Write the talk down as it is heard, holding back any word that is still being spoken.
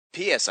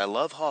P.S. I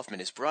Love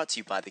Hoffman is brought to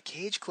you by the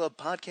Cage Club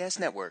Podcast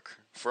Network.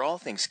 For all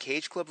things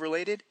Cage Club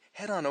related,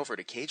 head on over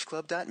to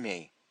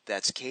cageclub.me.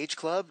 That's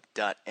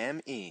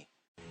cageclub.me.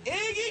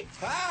 Iggy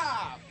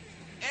Pop!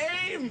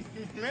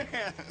 Amen!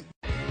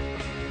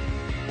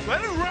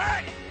 Let it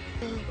ride!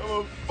 I'm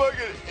a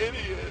fucking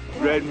idiot.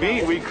 Red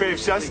meat, we crave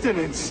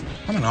sustenance.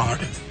 I'm an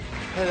artist.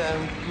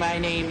 Hello, my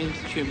name is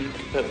Truman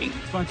Capote. Why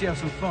don't you have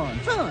some fun?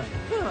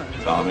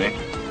 Tommy.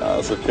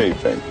 It's a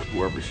taping.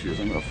 Whoever she is,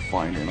 I'm gonna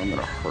find her and I'm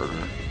gonna hurt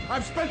her.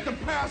 I've spent the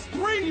past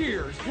 3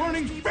 years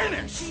learning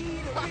Finnish!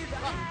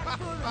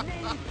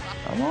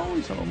 I'm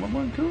always home. I'm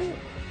on tour.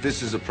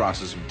 This is a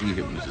process of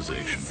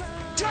dehypnotization.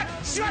 Shut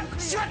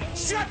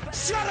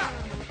up!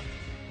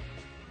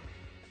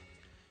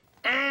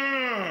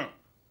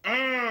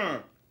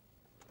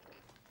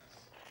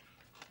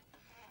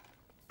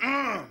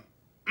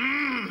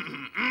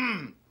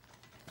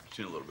 Just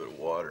need a little bit of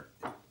water.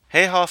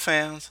 Hey Hoff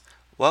fans,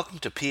 welcome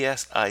to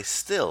P.S. I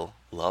Still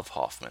Love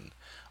Hoffman,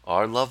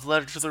 our love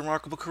letter to the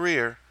remarkable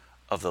career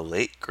of the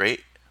late,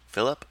 great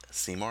Philip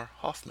Seymour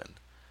Hoffman.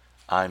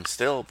 I'm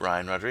still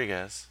Brian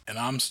Rodriguez. And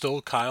I'm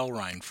still Kyle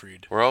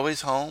Reinfried. We're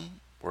always home,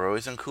 we're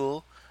always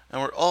uncool,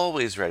 and we're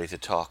always ready to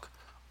talk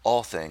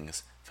all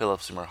things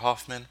Philip Seymour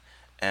Hoffman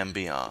and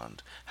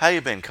beyond. How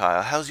you been,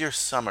 Kyle? How's your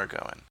summer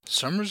going?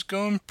 Summer's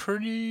going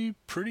pretty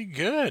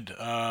good.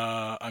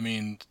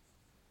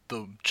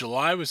 The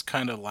July was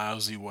kind of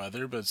lousy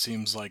weather, but it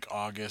seems like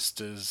August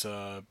has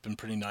been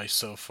pretty nice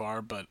so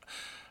far. But,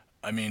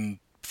 I mean,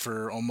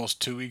 for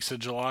almost 2 weeks of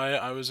July,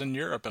 I was in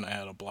Europe and I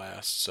had a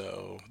blast.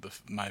 So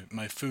my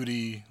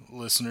foodie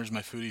listeners,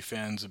 my foodie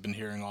fans have been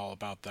hearing all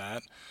about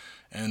that.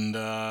 And,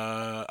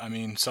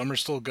 summer's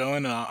still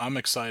going, and I'm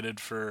excited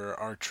for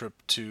our trip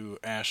to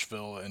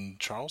Asheville and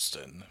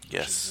Charleston.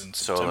 Yes, in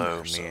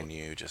solo, September, me and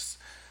you, just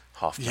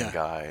Hoffman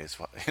guys.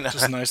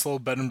 Just a nice little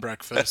bed and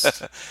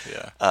breakfast.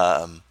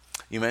 Yeah.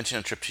 You mentioned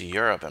a trip to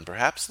Europe, and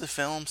perhaps the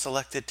film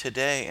selected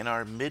today in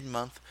our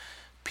mid-month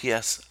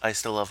P.S. I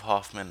Still Love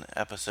Hoffman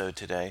episode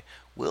today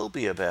will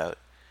be about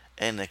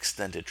an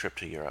extended trip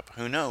to Europe.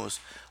 Who knows?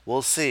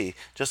 We'll see.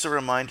 Just a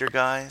reminder,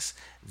 guys,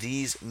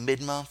 these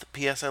mid-month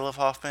P.S. I Love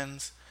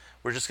Hoffmans,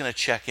 we're just going to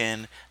check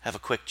in, have a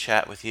quick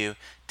chat with you,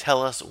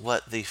 tell us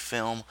what the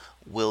film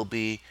will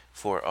be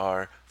for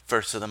our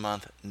first of the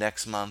month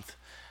next month.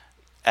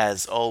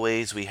 As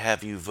always, we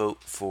have you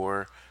vote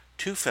for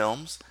 2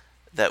 films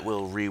that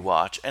we'll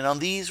rewatch. And on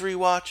these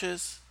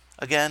rewatches,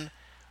 again,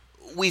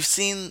 we've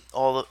seen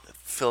all of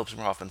Philip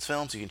Seymour Hoffman's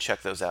films. You can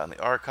check those out in the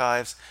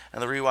archives.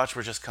 And the rewatch,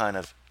 we're just kind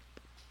of,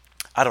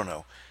 I don't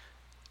know,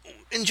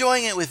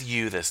 enjoying it with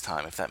you this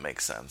time, if that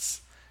makes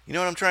sense. You know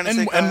what I'm trying to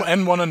say, Kyle?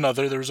 And one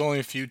another. There was only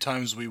a few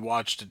times we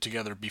watched it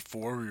together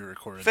before we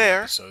recorded the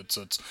episode.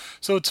 So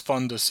it's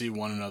fun to see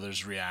one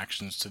another's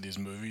reactions to these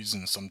movies,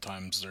 and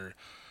sometimes they're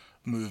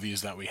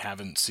movies that we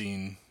haven't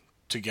seen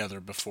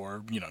together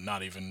before,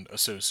 not even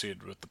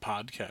associated with the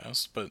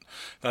podcast, but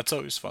that's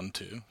always fun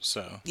too.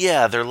 So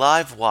yeah, they're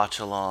live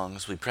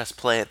watch-alongs. We press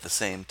play at the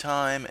same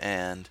time,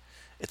 and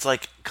it's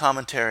like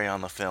commentary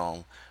on the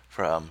film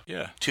from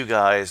 2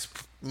 guys,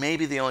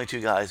 maybe the only 2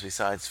 guys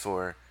besides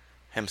for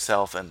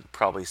himself and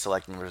probably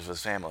select members of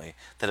his family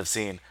that have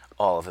seen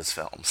all of his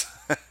films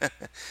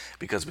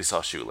because we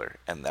saw Schuler,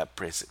 and that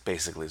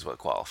basically is what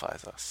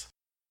qualifies us.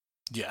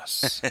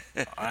 Yes,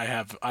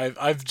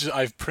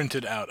 I've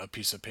printed out a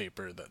piece of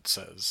paper that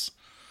says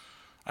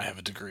I have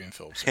a degree in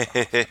film.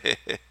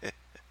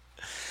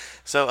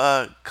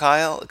 So,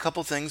 Kyle, a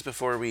couple things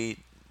before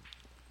we,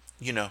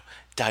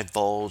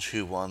 divulge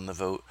who won the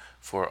vote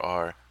for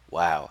our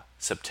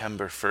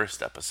September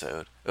 1st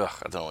episode.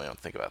 Ugh, I don't really want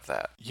to think about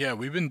that. Yeah,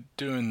 we've been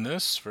doing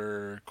this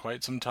for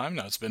quite some time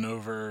now. It's been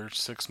over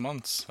 6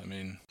 months.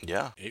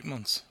 8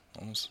 months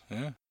almost.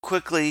 Yeah.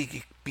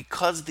 Quickly,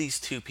 because these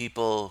 2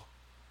 people,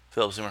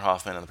 Philip Seymour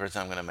Hoffman and the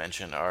person I'm going to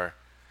mention, are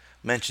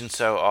mentioned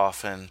so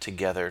often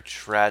together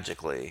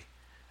tragically,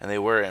 and they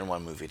were in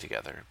one movie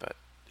together, but,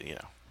 we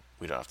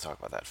don't have to talk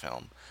about that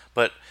film.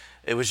 But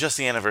it was just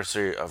the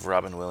anniversary of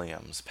Robin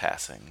Williams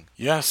passing.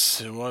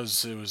 Yes, it was.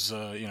 Since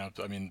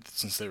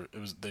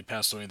they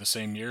passed away the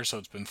same year, so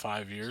it's been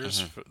 5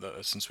 years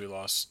since we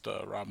lost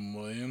Robin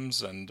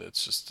Williams, and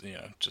it's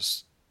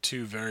just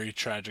 2 very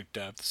tragic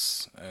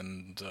deaths,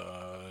 and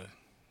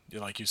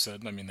like you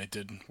said, they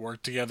did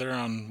work together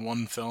on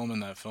one film,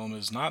 and that film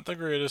is not the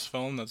greatest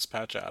film. That's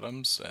Patch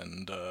Adams,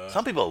 and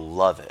some people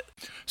love it.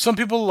 Some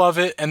people love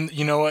it, and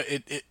you know what?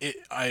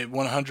 I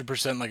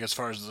 100% as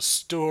far as the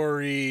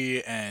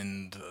story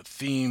and the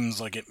themes,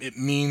 it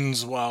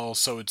means well.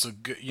 So it's a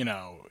good,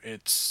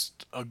 it's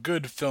a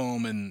good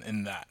film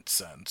in that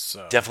sense.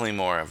 So. Definitely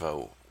more of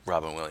a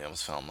Robin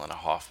Williams film than a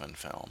Hoffman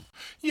film.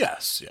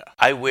 Yes, yeah.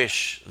 I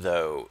wish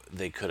though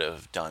they could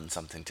have done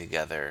something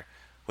together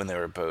when they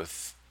were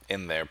both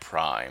in their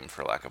prime,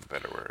 for lack of a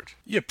better word.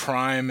 Yeah,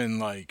 prime,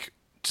 and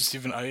just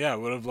even I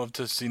would have loved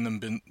to have seen them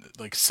been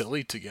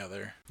silly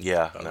together.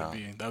 Yeah,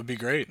 that would be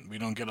great. We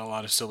don't get a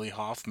lot of silly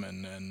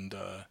Hoffman,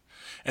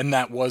 and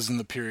that was in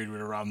the period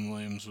where Robin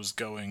Williams was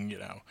going,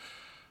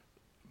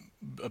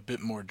 a bit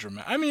more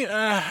dramatic. I mean,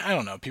 I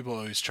don't know. People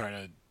always try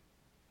to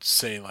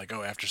say like,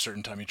 oh, after a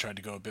certain time he tried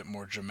to go a bit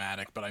more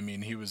dramatic, but I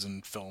mean, he was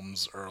in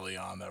films early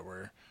on that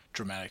were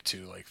dramatic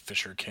too, like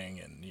Fisher King,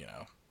 and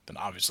then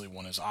obviously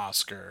won his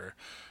Oscar.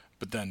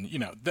 But then,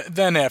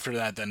 then after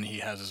that, then he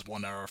has his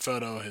 1 Hour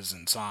Photo, his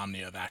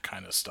Insomnia, that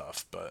kind of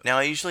stuff. But Now,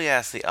 I usually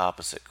ask the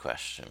opposite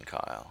question,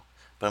 Kyle,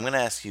 but I'm going to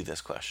ask you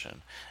this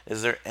question.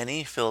 Is there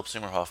any Philip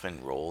Seymour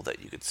Hoffman role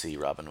that you could see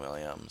Robin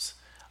Williams,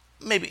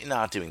 maybe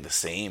not doing the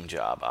same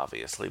job,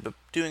 obviously, but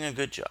doing a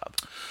good job?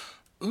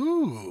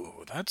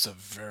 ooh, that's a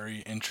very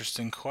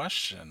interesting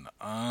question.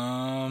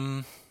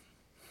 I'm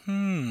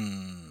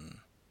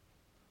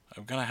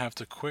gonna have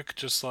to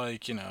just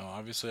like,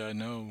 obviously I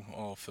know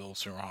all Philip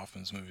Seymour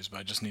Hoffman's movies, but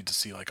I just need to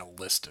see like a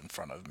list in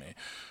front of me.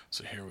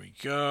 So here we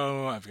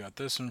go. I've got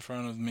this in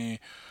front of me.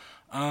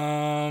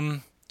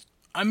 I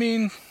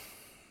mean,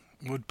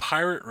 would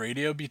Pirate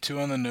Radio be too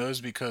on the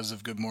nose because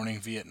of Good Morning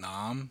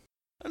Vietnam?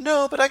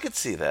 No, but I could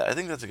see that. I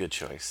think that's a good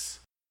choice.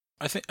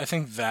 I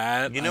think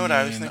that. You know what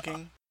I was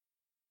thinking?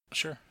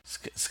 Sure.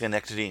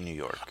 Schenectady, New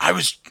York. I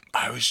was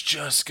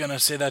just gonna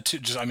say that too.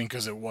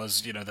 Because it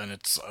was, then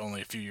it's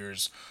only a few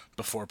years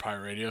before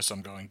Pirate Radio, so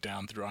I'm going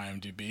down through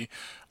IMDb.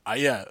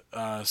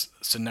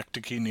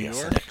 Synecdoche, New York.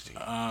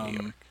 Synecdoche,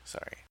 New York.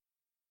 Sorry.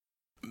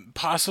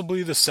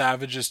 Possibly the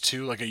Savages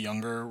too, like a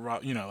younger,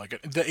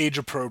 like the age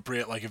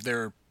appropriate, like if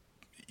they're,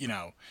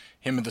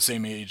 him at the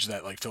same age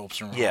that like Philip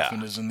Seymour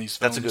Hoffman is in these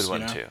films. That's a good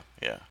one too.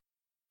 Yeah.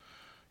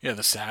 Yeah,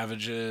 the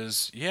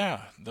Savages.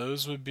 Yeah,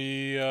 those would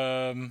be.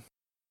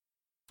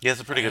 Yeah,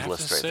 it's a pretty good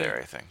list right there,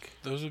 I think.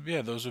 Those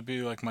would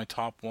be like my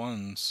top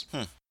ones.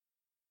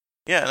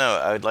 Yeah, no,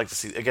 I would like to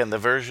see, again, the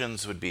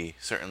versions would be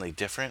certainly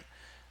different,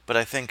 but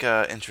I think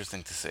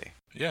interesting to see.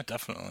 Yeah,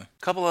 definitely. A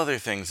couple other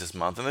things this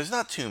month, and there's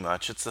not too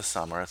much. It's the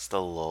summer, it's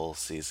the lull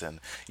season.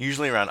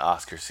 Usually around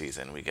Oscar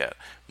season we get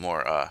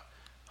more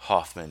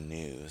Hoffman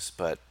news,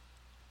 but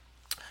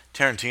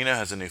Tarantino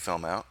has a new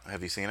film out.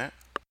 Have you seen it?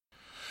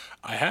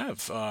 I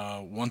have.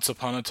 Once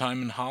Upon a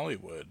Time in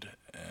Hollywood.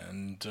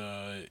 And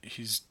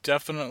he's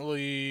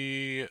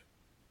definitely...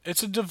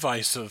 It's a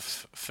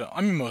divisive film.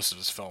 I mean, most of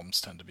his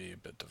films tend to be a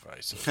bit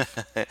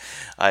divisive.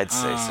 I'd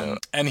say so.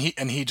 And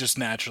he just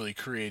naturally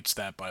creates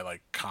that by,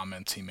 like,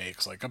 comments he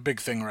makes. Like, a big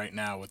thing right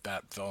now with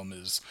that film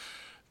is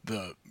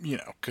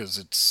because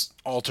it's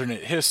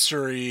alternate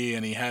history,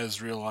 and he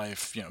has real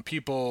life,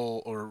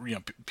 people, or,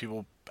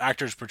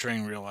 actors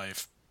portraying real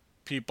life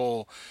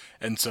people.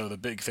 And so the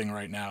big thing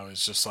right now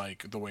is just,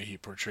 like, the way he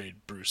portrayed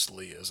Bruce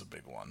Lee is a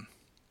big one.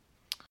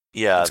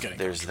 Yeah,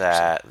 there's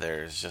that.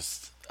 There's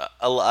just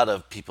a lot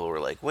of people were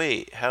like,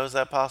 "Wait, how is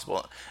that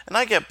possible?" And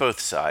I get both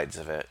sides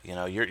of it.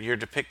 You're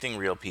depicting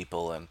real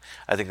people, and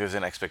I think there's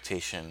an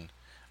expectation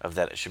of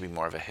that it should be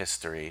more of a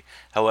history.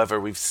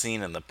 However, we've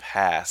seen in the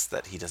past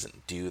that he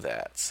doesn't do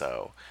that.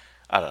 So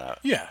I don't know.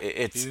 Yeah,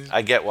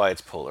 I get why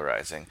it's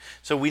polarizing.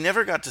 So we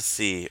never got to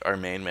see our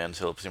main man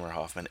Philip Seymour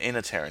Hoffman in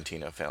a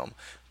Tarantino film.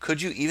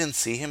 Could you even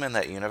see him in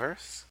that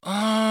universe?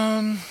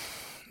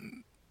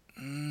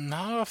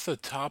 Not off the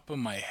top of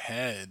my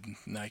head.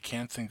 I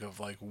can't think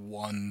of like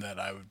one that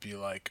I would be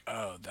like,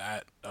 oh,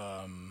 that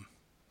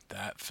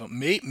film.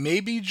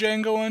 Maybe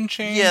Django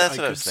Unchained. Yeah, that's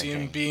what I was could see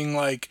thinking. him being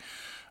like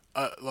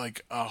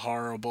a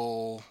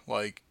horrible,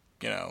 like,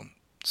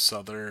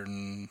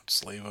 Southern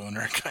slave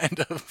owner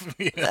kind of,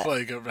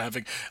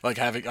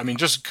 having. I mean,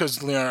 just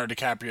because Leonardo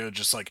DiCaprio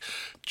just like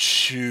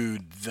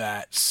chewed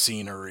that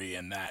scenery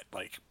and that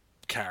like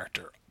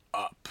character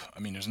up. I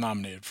mean, he was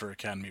nominated for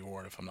Academy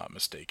Award, if I'm not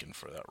mistaken,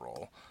 for that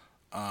role.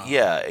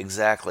 Yeah,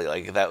 exactly.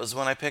 Like that was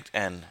one I picked,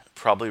 and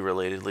probably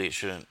relatedly, it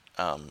shouldn't,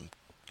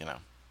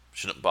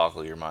 shouldn't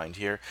boggle your mind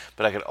here.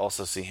 But I could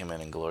also see him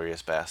in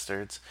 *Inglourious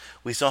Bastards*.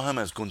 We saw him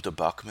as Gunther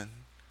Bachmann.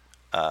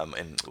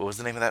 And what was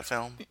the name of that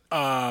film?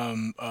 A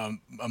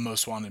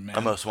Most Wanted Man.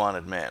 A Most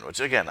Wanted Man,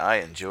 which again I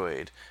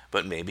enjoyed,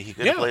 but maybe he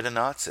could have played a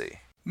Nazi.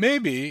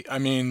 Maybe. I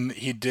mean,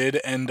 he did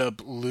end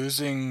up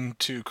losing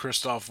to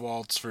Christoph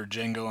Waltz for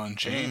Django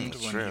Unchained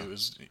when true. he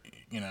was,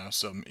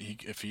 so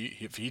if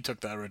he took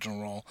that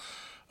original role,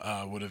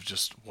 would have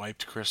just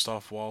wiped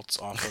Christoph Waltz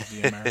off of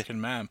the American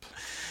map.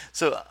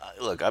 So,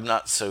 look, I'm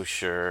not so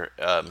sure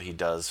he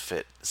does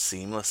fit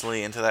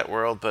seamlessly into that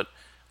world, but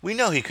we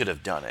know he could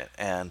have done it.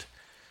 And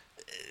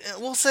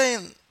we'll say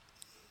in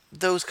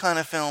those kind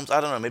of films,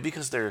 I don't know, maybe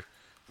because they're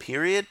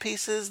period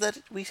pieces that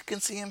we can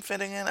see him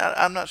fitting in.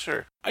 I'm not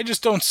sure. I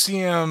just don't see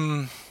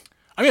him.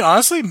 I mean,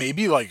 honestly,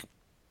 maybe like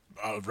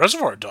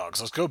Reservoir Dogs.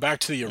 Let's go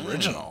back to the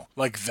original.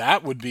 Like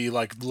that would be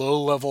like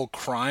low-level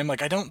crime.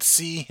 Like I don't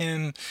see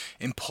him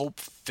in Pulp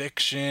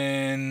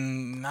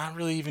Fiction. Not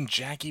really even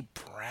Jackie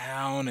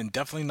Brown, and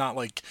definitely not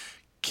like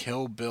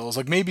Kill Bill's.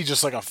 Like maybe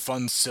just like a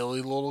fun,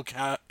 silly little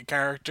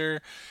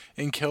character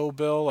in Kill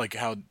Bill. Like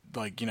how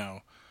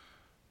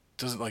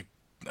does it like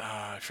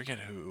I forget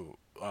who.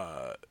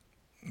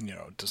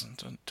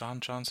 Doesn't Don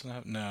Johnson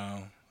have?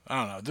 No. I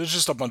don't know. There's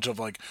just a bunch of,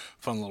 like,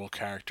 fun little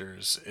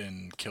characters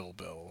in Kill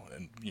Bill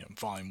and,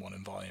 Volume 1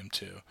 and Volume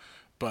 2.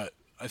 But,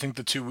 I think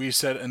the two we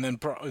said, and then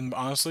and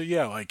honestly,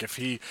 yeah, like if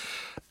he,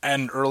 at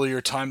an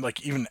earlier time,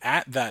 like even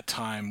at that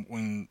time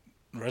when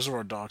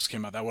Reservoir Dogs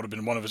came out, that would have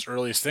been one of his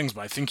earliest things.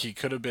 But I think he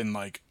could have been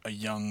like a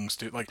young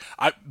student. Like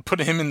I put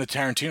him in the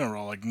Tarantino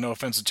role. Like no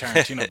offense to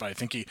Tarantino, but I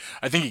think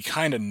he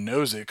kind of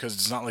knows it because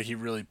it's not like he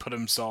really put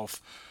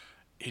himself.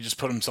 He just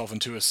put himself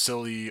into a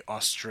silly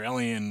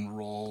Australian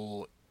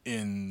role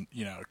in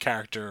a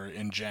character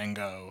in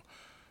Django.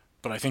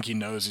 But I think he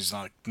knows he's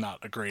not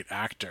a great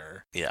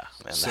actor. Yeah,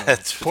 man, So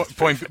that's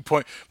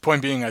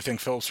point being, I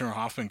think Philip Seymour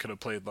Hoffman could have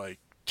played like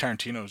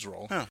Tarantino's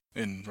role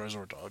in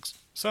Reservoir Dogs.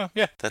 So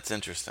yeah, that's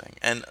interesting.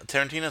 And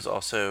Tarantino's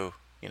also,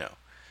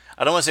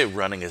 I don't want to say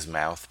running his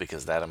mouth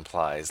because that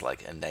implies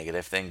like a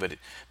negative thing, but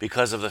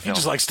because of the film, he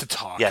just likes to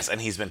talk. Yes,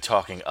 and he's been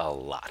talking a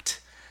lot.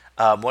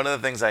 One of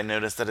the things I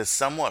noticed that is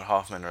somewhat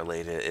Hoffman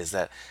related is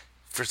that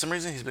for some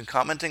reason he's been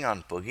commenting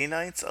on Boogie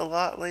Nights a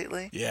lot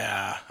lately.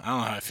 Yeah, I don't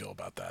know how I feel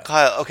about that.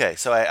 Kyle, okay,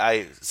 so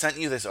I sent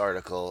you this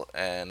article,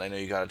 and I know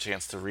you got a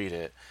chance to read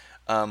it.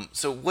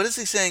 So what is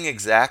he saying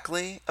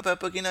exactly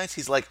about Boogie Nights?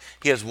 He's like,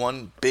 he has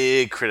one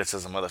big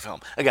criticism of the film.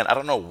 Again, I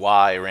don't know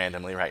why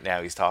randomly right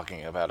now he's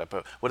talking about it,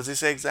 but what does he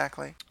say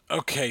exactly?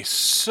 Okay,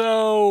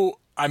 so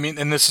I mean,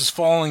 and this is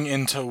falling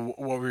into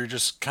what we were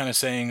just kind of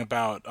saying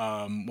about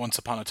Once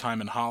Upon a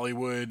Time in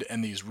Hollywood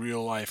and these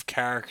real life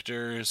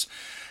characters.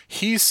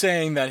 He's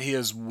saying that he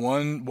has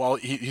one. Well,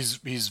 he's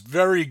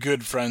very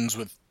good friends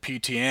with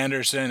P.T.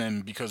 Anderson,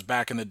 and because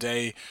back in the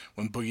day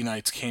when Boogie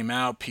Nights came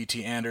out,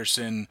 P.T.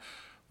 Anderson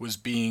was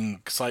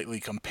being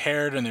slightly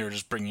compared, and they were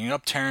just bringing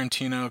up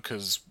Tarantino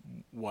because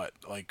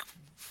like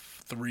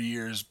 3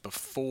 years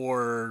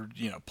before,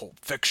 Pulp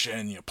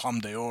Fiction, Palme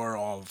d'Or,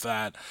 all of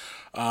that.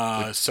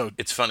 So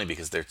it's funny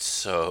because they're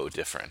so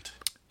different.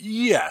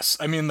 Yes,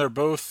 I mean they're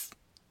both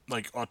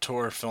like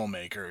auteur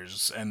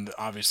filmmakers, and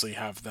obviously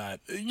have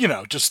that,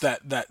 just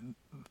that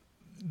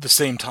the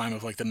same time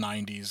of like the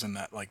 90s and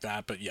that like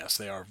that. But yes,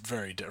 they are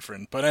very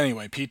different. But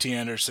anyway, P.T.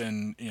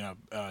 Anderson,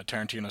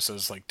 Tarantino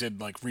says like did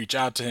like reach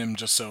out to him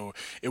just so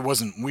it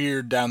wasn't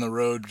weird down the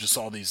road, just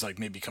all these like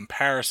maybe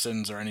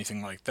comparisons or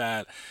anything like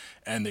that,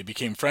 and they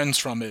became friends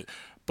from it.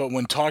 But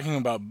when talking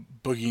about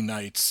Boogie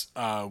Nights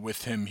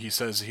with him, he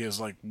says he has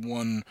like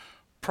one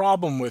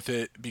problem with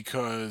it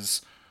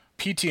because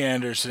P.T.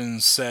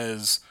 Anderson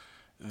says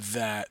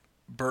that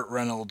Burt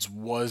Reynolds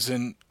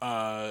wasn't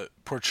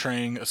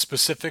portraying a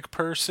specific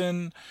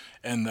person,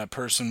 and that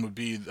person would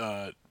be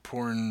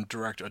porn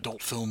director,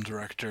 adult film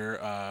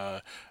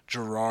director,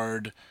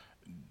 Gerard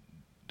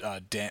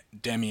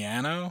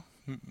Damiano,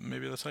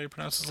 maybe that's how you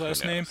pronounce his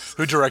last name,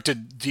 who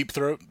directed Deep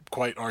Throat,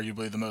 quite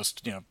arguably the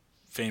most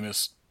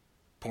famous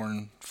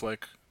porn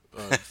flick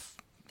of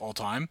all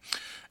time,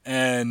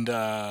 and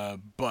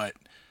but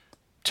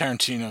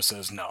Tarantino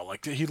says no,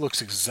 like he looks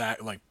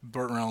like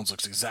Burt Reynolds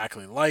looks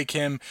exactly like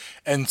him,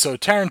 and so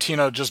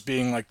Tarantino, just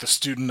being like the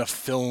student of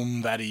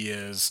film that he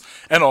is,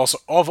 and also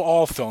of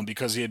all film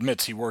because he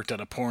admits he worked at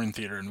a porn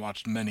theater and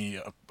watched many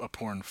a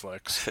porn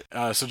flicks,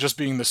 so just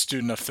being the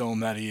student of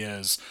film that he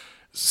is,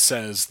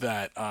 says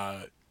that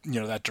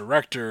that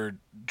director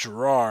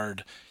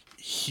Gerard,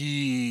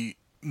 he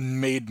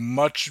made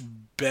much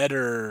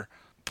better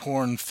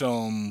porn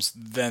films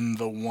than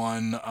the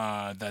one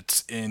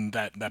that's in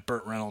that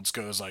Burt Reynolds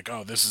goes like,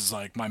 oh, this is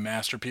like my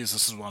masterpiece,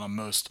 this is what I'm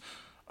most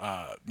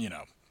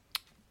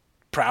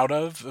proud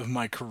of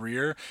my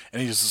career.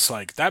 And he's just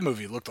like, that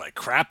movie looked like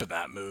crap in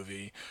that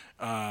movie.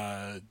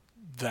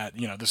 That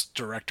this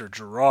director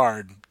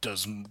Gerard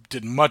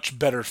did much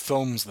better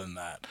films than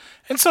that.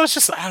 And so it's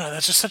just, I don't know,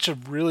 that's just such a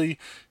really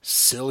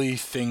silly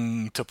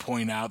thing to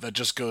point out, that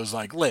just goes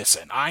like,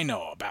 listen, I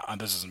know about,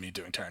 this isn't me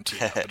doing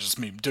Tarantino, but just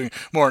me doing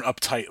more an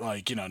uptight,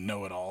 like,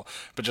 know it all,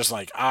 but just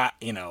like, I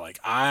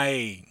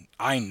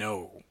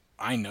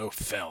know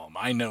film,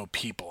 I know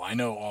people, I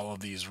know all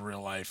of these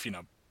real life,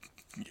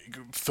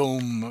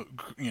 film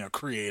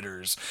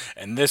creators,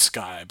 and this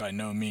guy by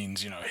no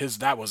means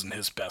that wasn't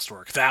his best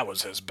work, that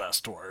was his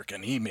best work,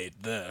 and he made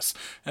this.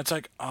 And it's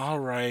like, all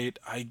right,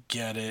 I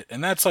get it.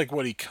 And that's like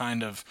what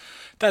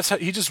that's how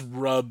he just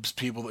rubs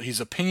people.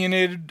 He's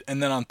opinionated,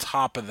 and then on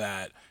top of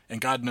that, and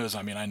God knows,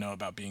 I know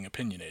about being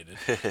opinionated,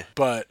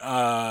 but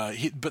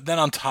then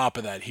on top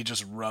of that, he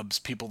just rubs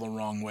people the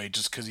wrong way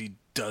just because he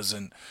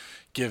doesn't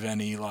give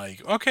any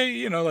like,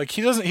 okay, like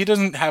he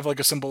doesn't have like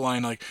a simple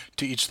line like,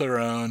 to each their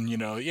own,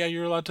 yeah,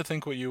 you're allowed to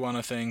think what you want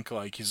to think.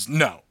 Like this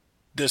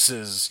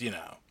is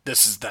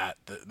this is that,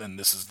 then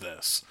this is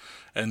this.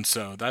 And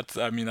so that's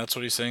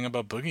what he's saying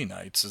about Boogie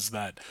Nights, is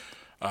that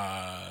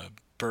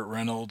Burt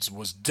Reynolds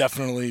was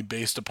definitely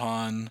based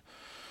upon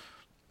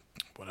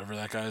whatever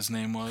that guy's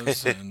name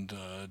was, and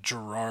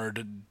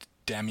Gerard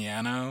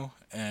Damiano,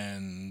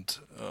 and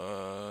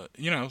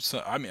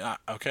so I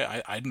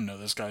didn't know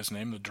this guy's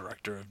name, the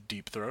director of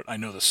Deep Throat. I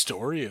know the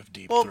story of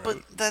Deep Throat. Well,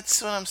 but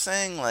that's what I'm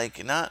saying,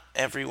 like, not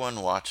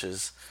everyone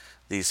watches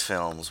these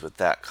films with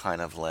that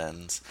kind of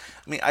lens.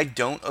 I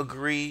don't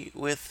agree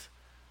with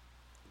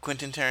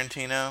Quentin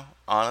Tarantino,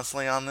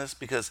 honestly, on this,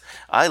 because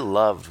I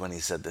loved when he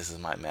said this is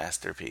my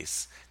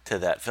masterpiece to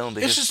that film.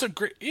 Because It's just a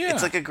great, yeah.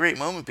 it's like a great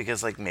moment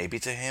because, like, maybe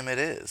to him it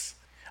is.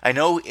 I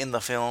know in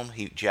the film,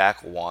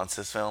 Jack wants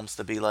his films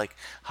to be, like,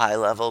 high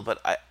level, but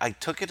I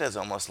took it as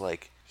almost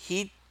like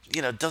he,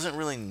 doesn't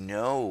really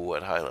know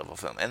what high level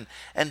film.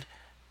 And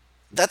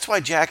that's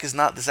why Jack is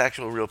not this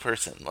actual real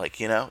person.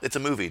 Like, it's a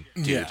movie,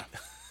 dude. Yeah.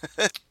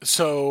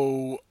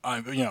 So,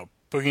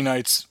 Boogie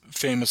Nights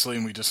famously,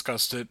 and we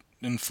discussed it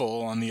in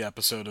full on the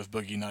episode of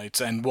Boogie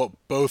Nights, and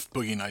both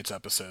Boogie Nights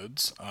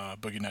episodes.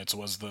 Boogie Nights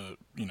was the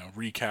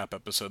recap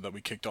episode that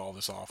we kicked all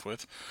this off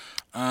with,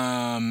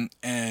 and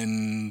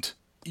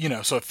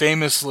so it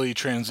famously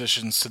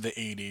transitions to the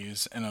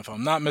 80s, and if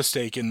I'm not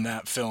mistaken,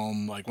 that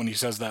film, like when he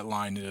says that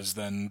line, is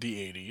then the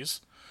 80s.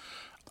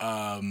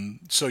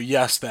 So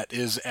yes, that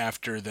is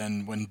after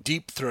then when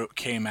Deep Throat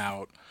came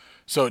out,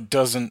 so it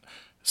doesn't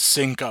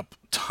sync up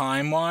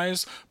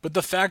time-wise, but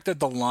the fact that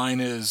the line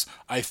is,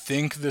 I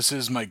think this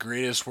is my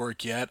greatest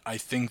work yet, I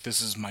think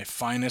this is my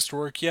finest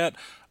work yet,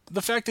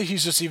 the fact that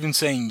he's just even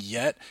saying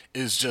yet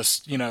is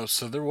just,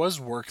 so there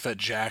was work that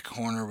Jack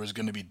Horner was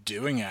going to be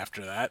doing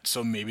after that,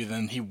 so maybe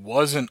then he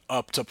wasn't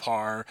up to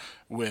par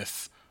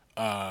with,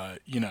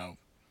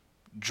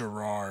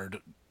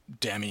 Gerard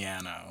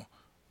Damiano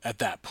at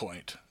that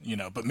point,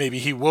 but maybe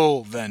he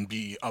will then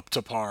be up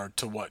to par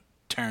to what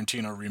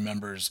Tarantino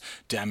remembers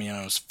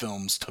Damiano's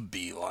films to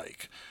be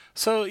like.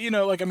 So,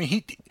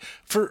 he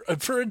for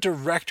a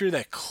director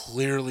that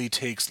clearly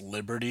takes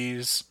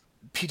liberties,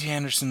 P.T.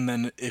 Anderson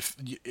then,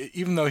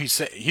 even though he's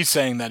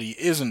saying that he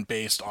isn't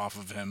based off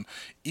of him,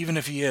 even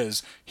if he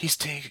is, he's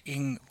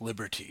taking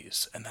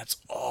liberties, and that's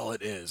all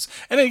it is.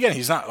 And again,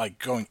 he's not like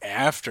going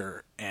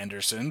after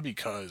Anderson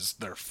because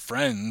they're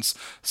friends,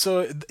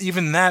 so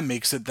even that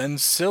makes it then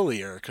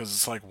sillier, because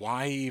it's like,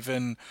 why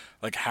even,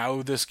 like,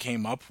 how this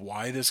came up,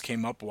 why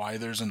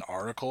there's an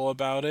article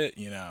about it,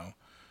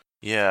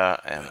 Yeah,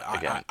 and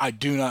again, I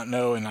do not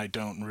know, and I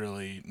don't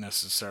really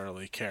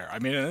necessarily care. I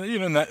mean,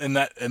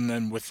 and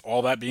then with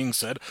all that being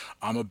said,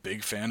 I'm a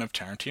big fan of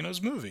Tarantino's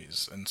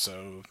movies, and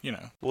so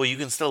Well, you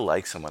can still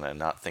like someone and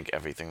not think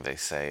everything they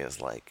say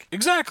is like.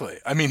 Exactly.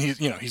 I mean,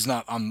 he's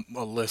not on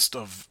a list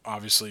of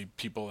obviously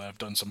people that have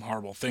done some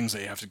horrible things.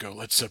 That you have to go,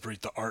 let's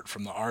separate the art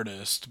from the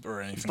artist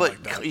or anything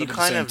like that. But you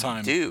kind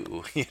of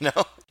do,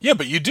 Yeah,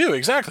 but you do,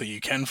 exactly.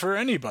 You can for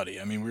anybody.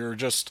 I mean, we were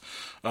just,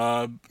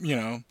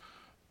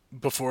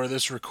 before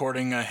this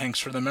recording, Hanks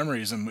for the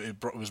Memories, and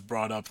it was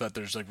brought up that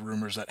there's like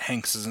rumors that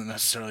Hanks isn't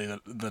necessarily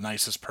the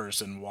nicest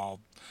person,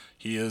 while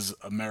he is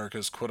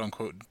America's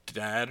quote-unquote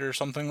dad or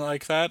something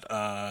like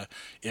that.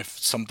 If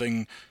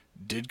something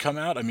did come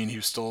out, I mean, he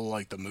was still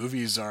like, the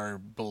movies are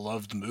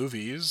beloved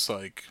movies,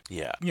 like,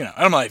 Yeah.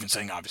 I'm not even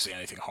saying obviously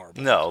anything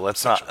horrible. No,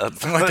 let's not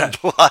like that.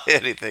 imply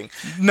anything.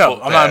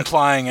 No, I'm not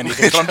implying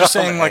anything. But I'm just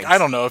saying, like, Hanks. I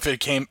don't know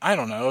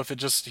if it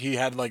just, he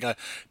had like a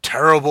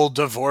terrible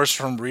divorce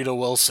from Rita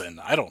Wilson.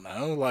 I don't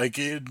know. Like,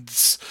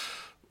 it's,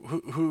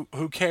 who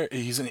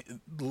cares?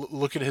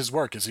 Look at his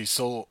work. Is he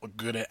still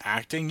good at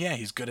acting? Yeah,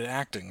 he's good at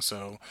acting.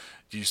 So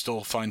do you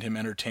still find him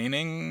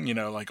entertaining?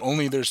 Like,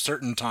 only there's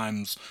certain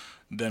times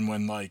then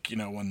when, like,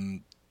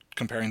 when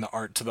comparing the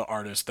art to the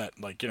artist, that,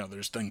 like,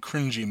 there's then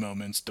cringy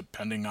moments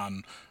depending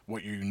on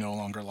what you no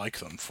longer like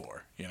them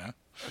for,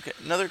 Okay,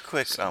 another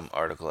quick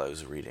article I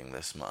was reading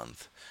this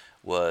month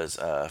was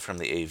from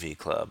the AV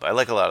Club. I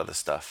like a lot of the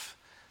stuff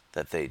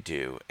that they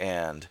do,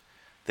 and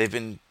they've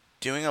been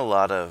doing a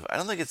lot of, I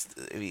don't think it's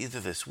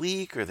either this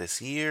week or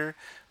this year,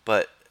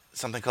 but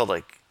something called,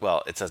 like,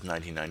 well, it says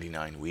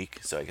 1999 week,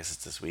 so I guess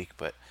it's this week,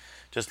 but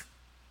just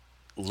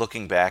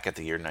looking back at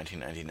the year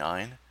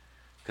 1999,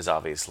 because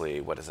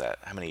obviously, what is that?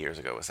 How many years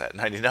ago was that?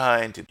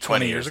 99 to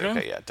 20 years ago?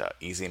 Okay, yeah,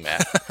 easy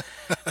math.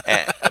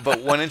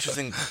 But one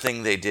interesting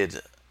thing they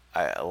did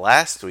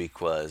last week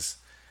was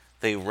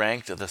they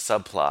ranked the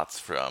subplots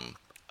from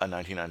a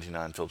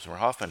 1999 Philip Seymour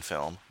Hoffman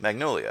film,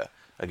 Magnolia.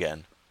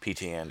 Again,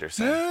 P.T.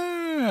 Anderson.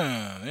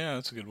 Yeah,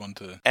 that's a good one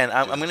to... And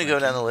I'm going to go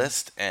down the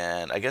list,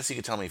 and I guess you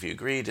could tell me if you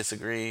agree,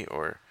 disagree,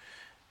 or...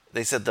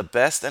 They said the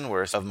best and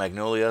worst of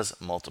Magnolia's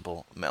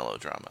multiple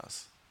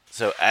melodramas.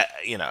 So,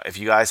 if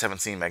you guys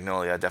haven't seen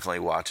Magnolia, definitely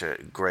watch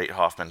it. Great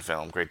Hoffman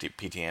film, great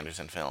P.T.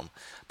 Anderson film.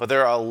 But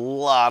there are a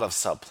lot of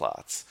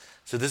subplots.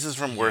 So this is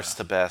from worst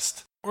to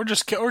best. Or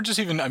just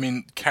even, I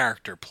mean,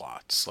 character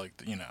plots,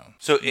 like,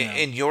 So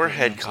in your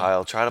head,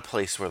 Kyle, try to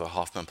place where the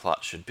Hoffman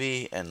plot should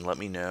be, and let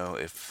me know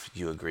if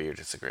you agree or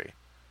disagree.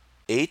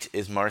 8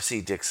 is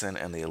Marcy Dixon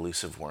and the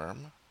Elusive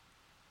Worm.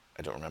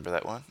 I don't remember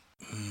that one.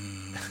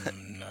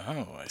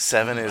 No.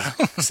 7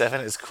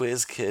 is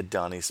Quiz Kid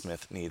Donnie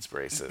Smith Needs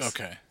Braces.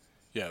 Okay.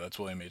 Yeah, that's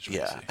William H.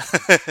 Yeah.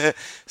 Macy.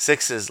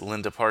 6 is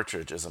Linda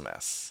Partridge is a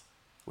Mess,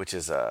 which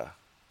is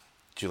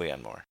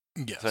Julianne Moore.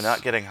 Yes. So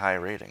not getting high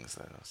ratings,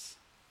 those.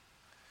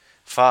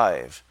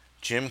 5,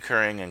 Jim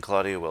Curring and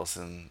Claudia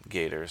Wilson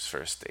Gator's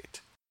First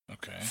Date.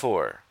 Okay.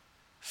 4,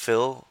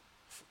 Phil,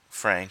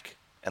 Frank,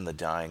 and the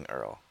Dying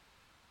Earl.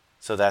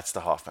 So that's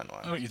the Hoffman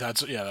one. Oh,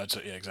 yeah,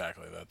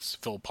 exactly. That's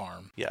Phil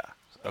Parham. Yeah.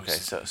 Okay,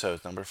 so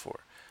it's number 4.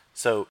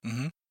 So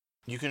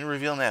You can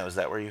reveal now. Is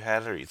that where you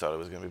had it, or you thought it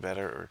was going to be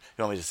better, or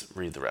you want me to just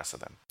read the rest of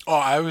them? Oh,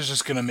 I was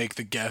just gonna make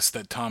the guess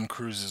that Tom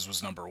Cruise's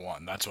was number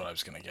one. That's what I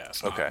was gonna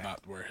guess. Okay.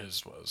 Not where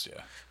his was.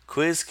 Yeah.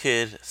 Quiz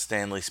Kid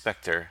Stanley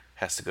Spector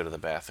Has to Go to the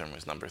Bathroom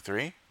was number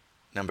 3.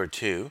 Number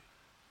 2,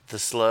 The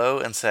Slow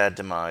and Sad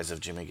Demise of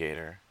Jimmy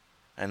Gator.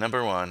 And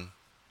number 1,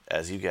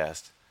 as you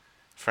guessed,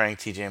 Frank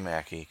T.J.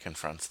 Mackey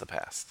Confronts the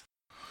Past.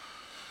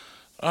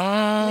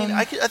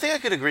 I think I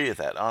could agree with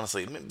that,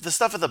 honestly. The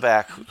stuff at the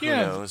back, who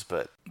knows,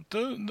 but...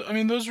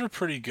 those were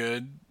pretty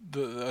good.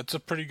 That's a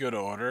pretty good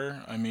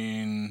order. I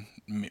mean,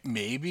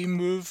 maybe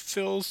move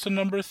Phil's to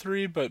number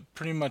 3, but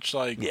pretty much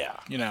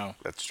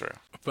that's true.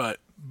 But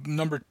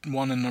number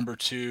 1 and number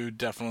 2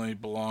 definitely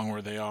belong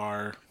where they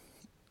are,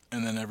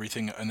 and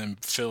then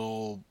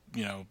Phil,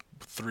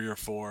 3 or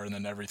 4, and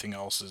then everything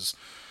else is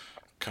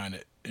kind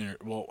of...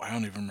 Well, I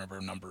don't even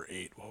remember number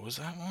 8. What was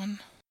that one?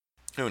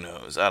 Who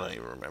knows? I don't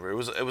even remember. It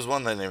was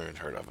one that I never even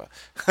heard of.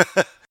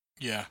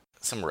 Yeah.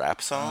 Some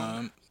rap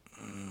song?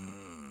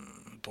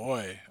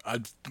 Boy,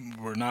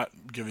 we're not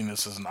giving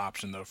this as an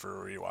option, though,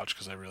 for a rewatch,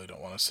 because I really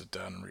don't want to sit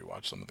down and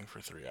rewatch something for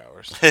 3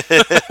 hours.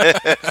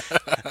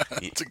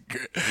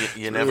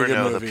 You never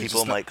know. The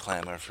people might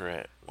clamor for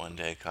it one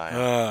day,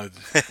 Kyle.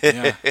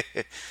 Yeah.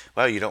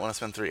 Wow, you don't want to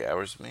spend 3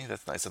 hours with me?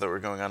 That's nice. I thought we were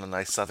going on a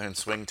nice southern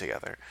swing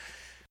together.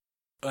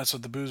 That's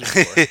what the booze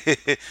are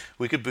for.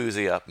 We could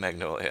boozy up,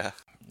 Magnolia.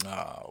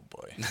 Oh,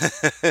 boy.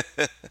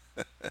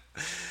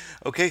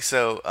 Okay,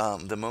 so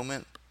the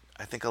moment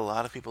I think a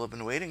lot of people have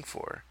been waiting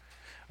for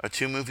are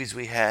 2 movies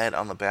we had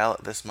on the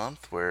ballot this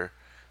month were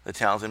The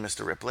Talented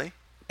Mr. Ripley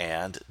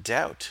and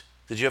Doubt.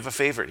 Did you have a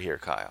favorite here,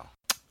 Kyle?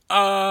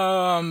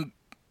 I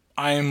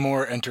am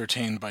more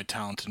entertained by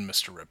Talented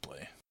Mr.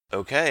 Ripley.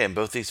 Okay, and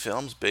both these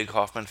films, big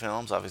Hoffman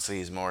films, obviously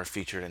he's more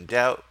featured in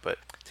Doubt, but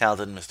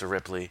Talented Mr.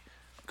 Ripley,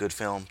 good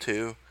film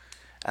too.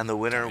 And the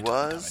winner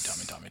was...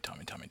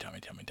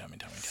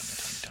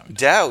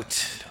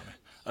 Doubt.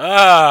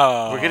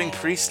 Oh. We're getting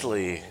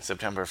Priestley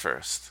September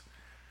 1st.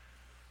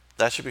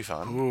 That should be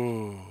fun.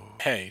 Ooh.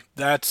 Hey,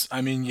 you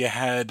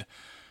had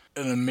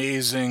an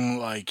amazing,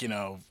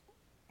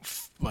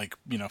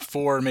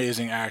 4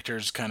 amazing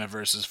actors kind of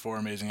versus 4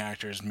 amazing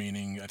actors,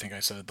 meaning, I think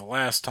I said it the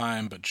last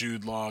time, but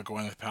Jude Law,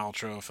 Gwyneth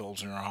Paltrow, Philip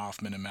Seymour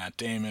Hoffman, and Matt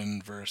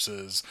Damon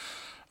versus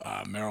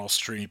Meryl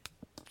Streep,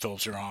 Philip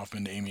Seymour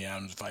Hoffman, Amy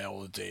Adams,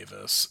 Viola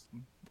Davis.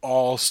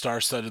 All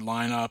star-studded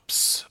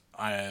lineups.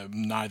 I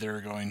am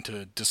neither going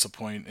to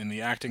disappoint in the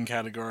acting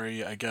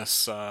category. I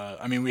guess,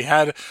 we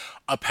had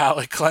a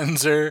palate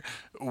cleanser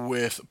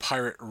with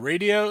Pirate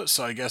Radio,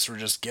 so I guess we're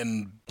just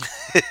getting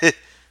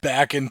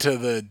back into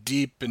the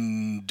deep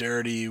and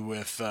dirty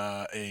with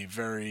a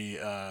very,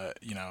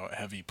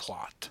 heavy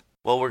plot.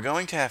 Well, we're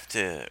going to have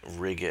to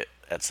rig it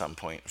at some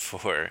point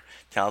for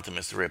Talented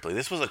Mr. Ripley.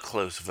 This was a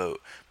close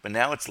vote, but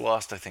now it's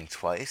lost, I think,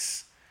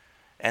 twice.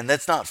 And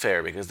that's not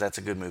fair because that's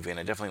a good movie, and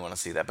I definitely want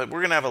to see that. But we're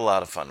going to have a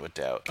lot of fun with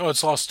Doubt. Oh,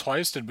 it's lost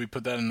twice? Did we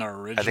put that in our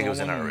original? I think it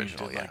was in one? our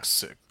original, yeah.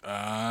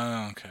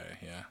 Okay,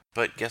 yeah.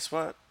 But guess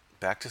what?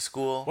 Back to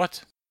school.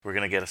 What? We're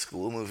going to get a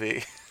school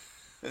movie.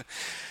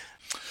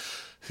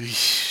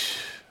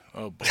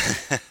 Oh, boy.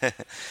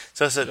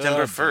 So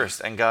September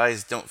 1st. And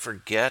guys, don't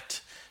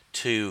forget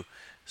to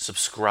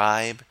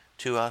subscribe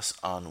to us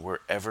on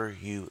wherever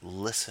you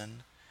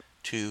listen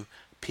to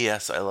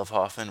P.S. I Love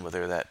Hoffman,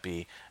 whether that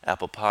be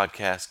Apple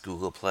Podcasts,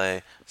 Google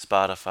Play,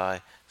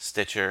 Spotify,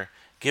 Stitcher.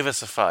 Give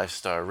us a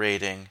 5-star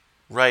rating.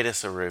 Write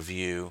us a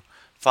review.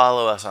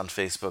 Follow us on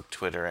Facebook,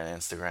 Twitter, and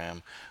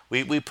Instagram.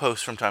 We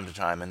post from time to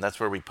time, and that's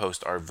where we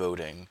post our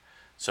voting.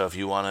 So if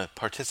you want to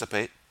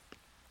participate,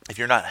 if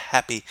you're not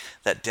happy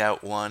that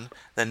Doubt won,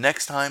 then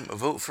next time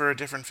vote for a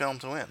different film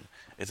to win.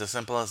 It's as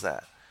simple as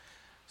that.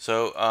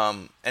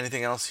 So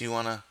anything else you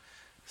want to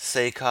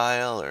say,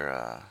 Kyle,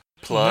 or...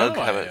 plug?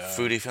 No, Have it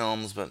foodie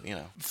films, but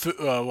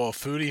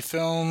foodie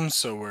films.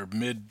 So we're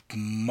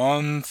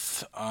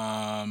mid-month.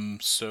 I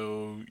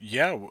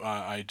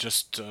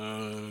just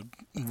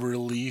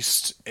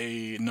released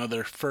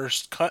another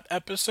First Cut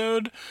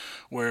episode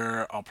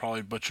where I'll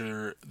probably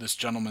butcher this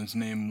gentleman's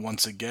name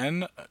once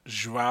again,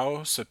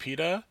 João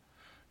Sapita.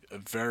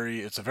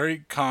 It's a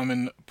very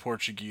common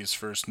Portuguese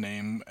first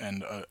name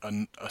and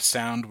a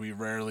sound we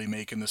rarely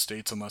make in the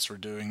States unless we're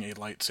doing a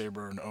lightsaber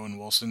or an Owen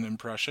Wilson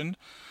impression.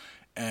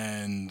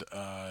 And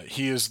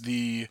he is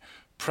the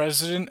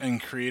president and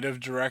creative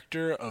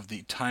director of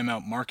the Time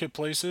Out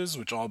Marketplaces,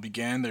 which all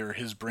they were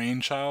his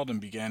brainchild and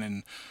began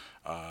in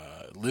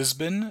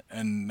Lisbon,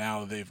 and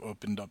now they've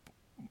opened up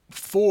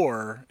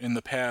 4 in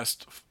the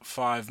past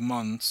 5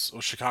 months.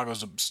 Well,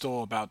 Chicago's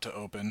still about to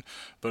open,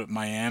 but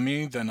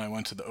Miami, then I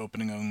went to the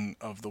opening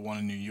of the one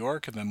in New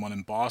York, and then one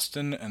in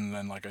Boston, and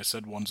then, like I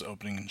said, one's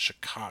opening in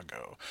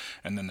Chicago.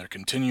 And then they're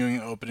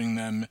continuing opening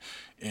them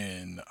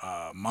in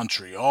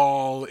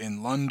Montreal,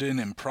 in London,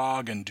 in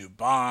Prague, and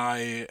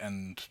Dubai,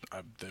 and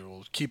they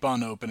will keep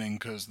on opening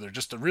because they're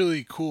just a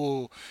really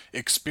cool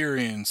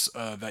experience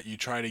that you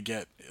try to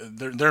get.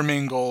 Their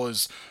main goal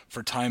is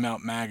for Time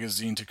Out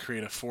Magazine to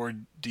create a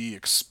 4D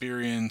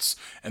experience,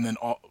 and then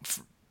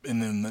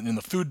in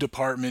the food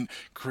department,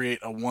 create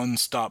a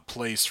one-stop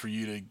place for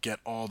you to get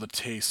all the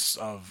tastes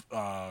of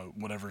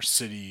whatever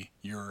city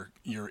you're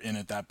in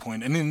at that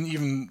point. And then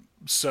even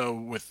so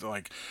with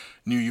like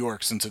New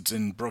York, since it's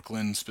in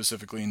Brooklyn,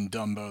 specifically in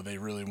Dumbo, they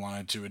really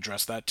wanted to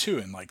address that too,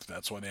 and like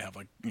that's why they have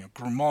like, you know,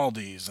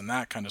 Grimaldi's and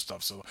that kind of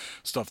stuff. So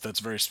stuff that's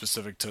very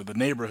specific to the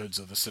neighborhoods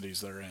of the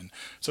cities they're in.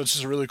 So it's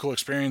just a really cool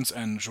experience,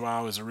 and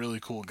Joao is a really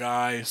cool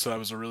guy. So that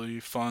was a really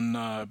fun,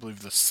 I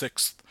believe the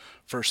 6th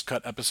First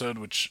Cut episode,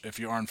 which, if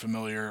you aren't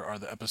familiar, are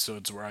the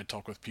episodes where I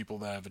talk with people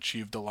that have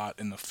achieved a lot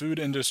in the food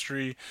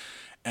industry.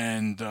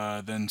 And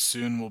then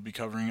soon we'll be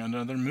covering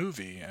another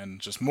movie, and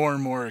just more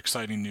and more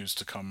exciting news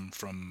to come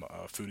from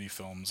Foodie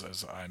Films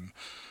as I'm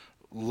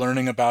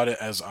learning about it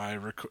as I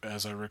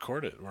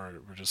record it.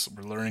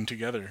 We're learning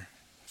together,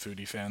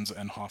 Foodie fans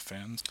and Hoff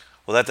fans.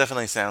 Well, that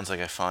definitely sounds like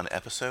a fun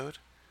episode.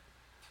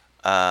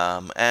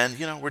 And,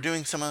 you know, we're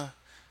doing some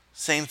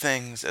same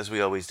things as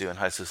we always do in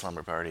High School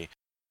Slumber Party.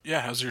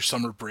 Yeah, how's your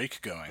summer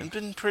break going? It's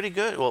been pretty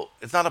good. Well,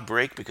 it's not a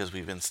break because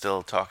we've been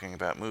still talking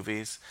about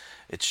movies.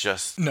 It's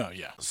just... No,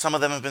 yeah. Some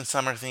of them have been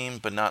summer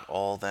themed, but not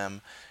all of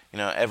them. You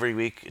know, every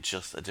week it's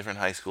just a different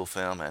high school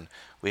film, and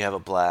we have a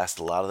blast.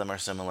 A lot of them are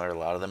similar, a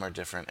lot of them are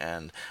different,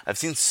 and I've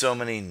seen so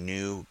many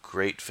new,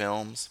 great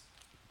films.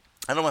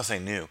 I don't want to say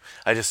new.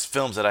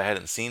 Films that I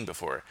hadn't seen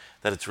before,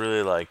 that it's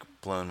really, like,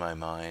 blown my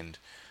mind.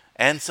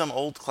 And some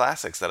old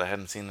classics that I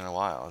hadn't seen in a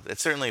while.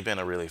 It's certainly been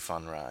a really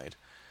fun ride.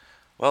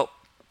 Well,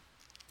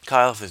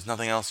 Kyle, if there's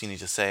nothing else you need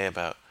to say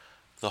about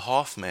the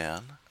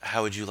Hoffman,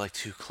 how would you like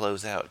to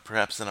close out?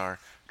 Perhaps in our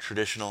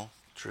traditional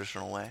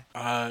way?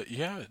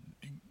 Yeah.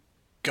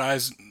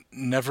 Guys,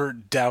 never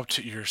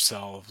doubt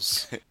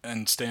yourselves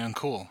and stay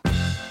uncool.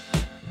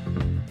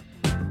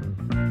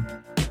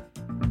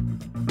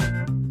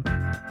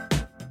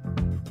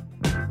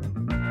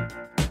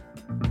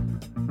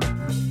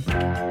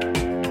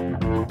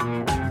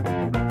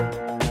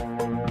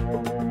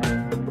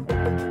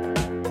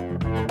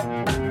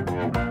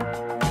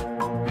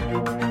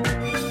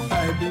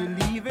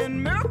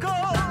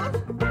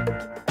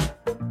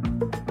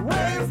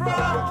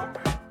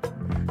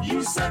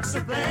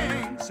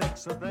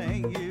 Sexy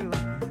thing, you.